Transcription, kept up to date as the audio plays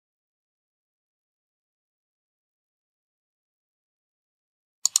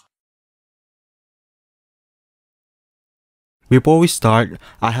Before we start,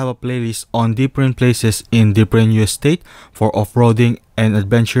 I have a playlist on different places in different US states for off-roading and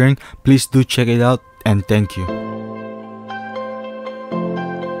adventuring. Please do check it out and thank you.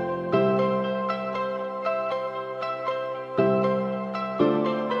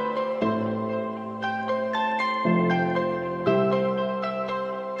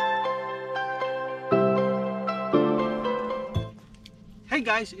 Hey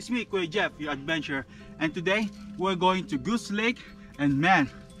guys, it's me, Kuya Jeff, your adventurer, and today we're going to Goose Lake. And man,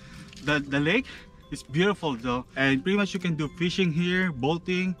 the lake is beautiful though, and pretty much you can do fishing here,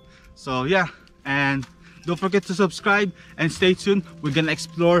 boating. So yeah, and don't forget to subscribe and stay tuned. We're gonna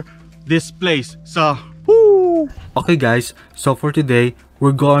explore this place. So woo! Okay guys, so for today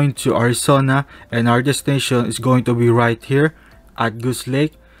we're going to Arizona, and our destination is going to be right here at Goose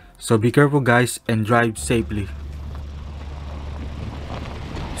Lake. So be careful guys and drive safely.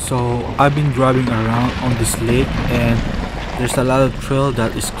 So I've been driving around on this lake, and there's a lot of trail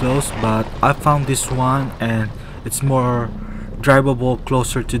that is closed, but I found this one and it's more drivable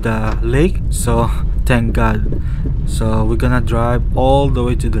closer to the lake, so thank God. So we're gonna drive all the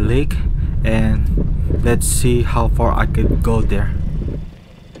way to the lake and let's see how far I could go there.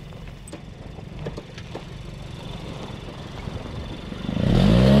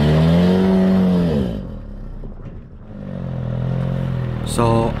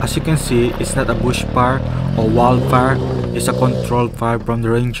 So as you can see, it's not a bushfire or wildfire, it's a controlled fire from the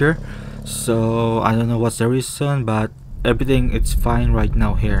ranger. So I don't know what's the reason, but everything it's fine right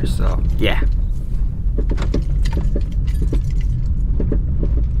now here. So yeah.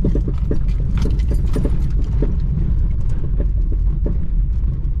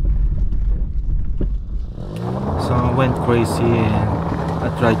 So I went crazy and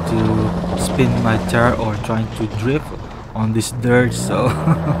I tried to spin my tire or trying to drift on this dirt, so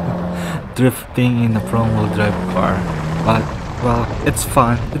drifting in a front wheel drive car, but well, it's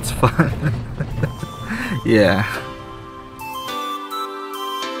fun. Yeah.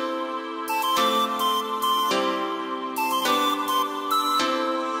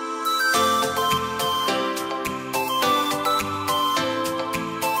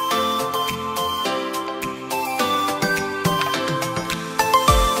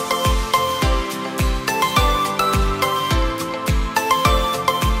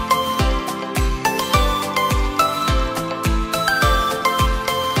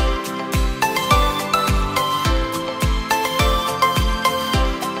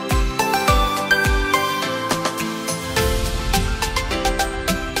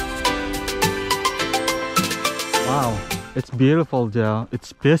 Wow, it's beautiful there.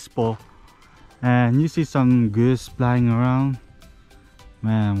 It's peaceful, and you see some goose flying around.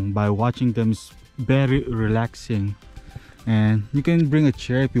 Man, by watching them is very relaxing. And you can bring a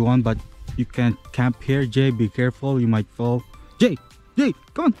chair if you want, but you can't camp here. Jay, be careful, you might fall. Jay,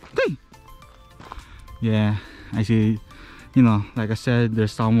 come on, Jay. Yeah, I see, you know, like I said,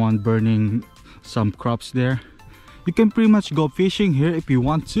 there's someone burning some crops there. You can pretty much go fishing here if you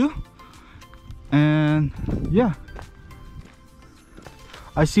want to. And yeah,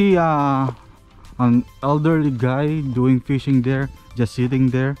 I see an elderly guy doing fishing there, just sitting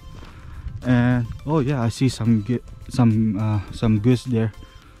there. And oh yeah, I see some goose there.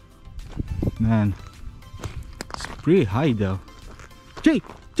 Man, it's pretty high though. Jay,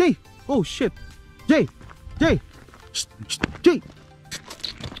 oh shit, Jay, Jay,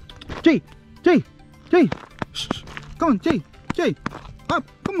 come on, Jay, up,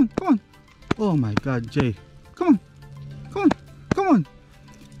 come on. Oh my God, Jay, come on.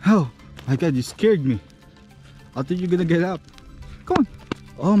 Oh my God, you scared me. I thought you're gonna get up. Come on.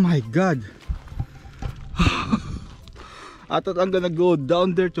 Oh my God. I thought I'm gonna go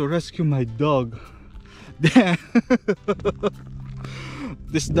down there to rescue my dog. Damn.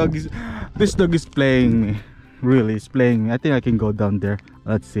 This dog is playing me. Really, it's playing me. I think I can go down there.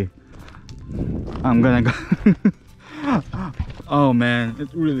 Let's see. I'm gonna go. Oh man, it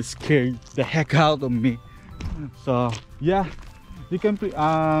really scared the heck out of me. So yeah, you can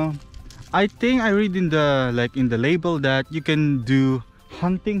I think I read in the label that you can do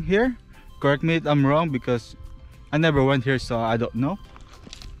hunting here. Correct me if I'm wrong, because I never went here, so I don't know.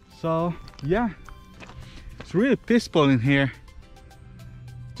 So yeah, it's really peaceful in here.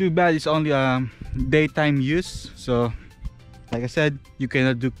 Too bad it's only daytime use, so like I said, you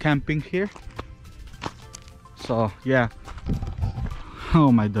cannot do camping here. So yeah. Oh,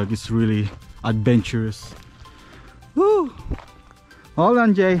 my dog is really adventurous. Woo! Hold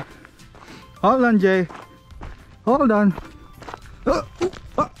on, Jay. Hold on.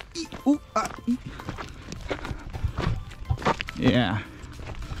 Yeah.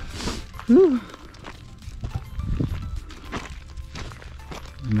 Woo.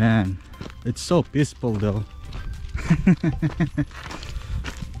 It's so peaceful though.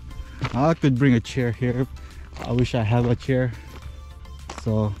 I could bring a chair here. I wish I have a chair.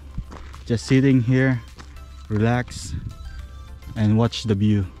 So just sitting here, relax and watch the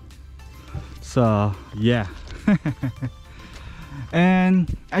view. So yeah.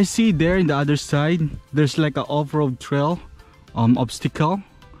 And I see there in the other side there's like an off-road trail obstacle.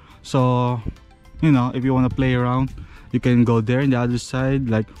 So you know, if you want to play around, you can go there in the other side,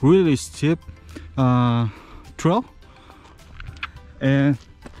 like really steep trail. And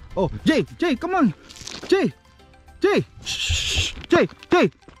oh, Jay, come on, Jay, shh, Jay,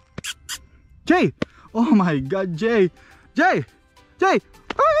 oh my God, Jay, hey,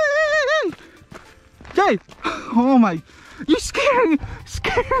 oh my, you're scaring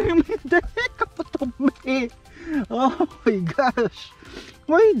me the heck out of me. Oh my gosh,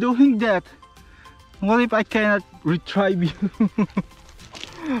 why are you doing that? What if I cannot retrieve you?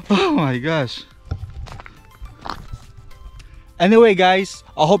 Oh my gosh. Anyway guys,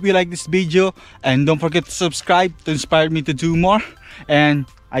 I hope you like this video, and don't forget to subscribe to inspire me to do more, and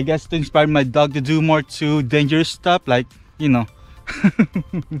I guess to inspire my dog to do more too dangerous stuff, like, you know.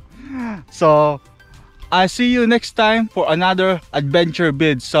 So I see you next time for another adventure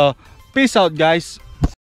vid. So peace out guys.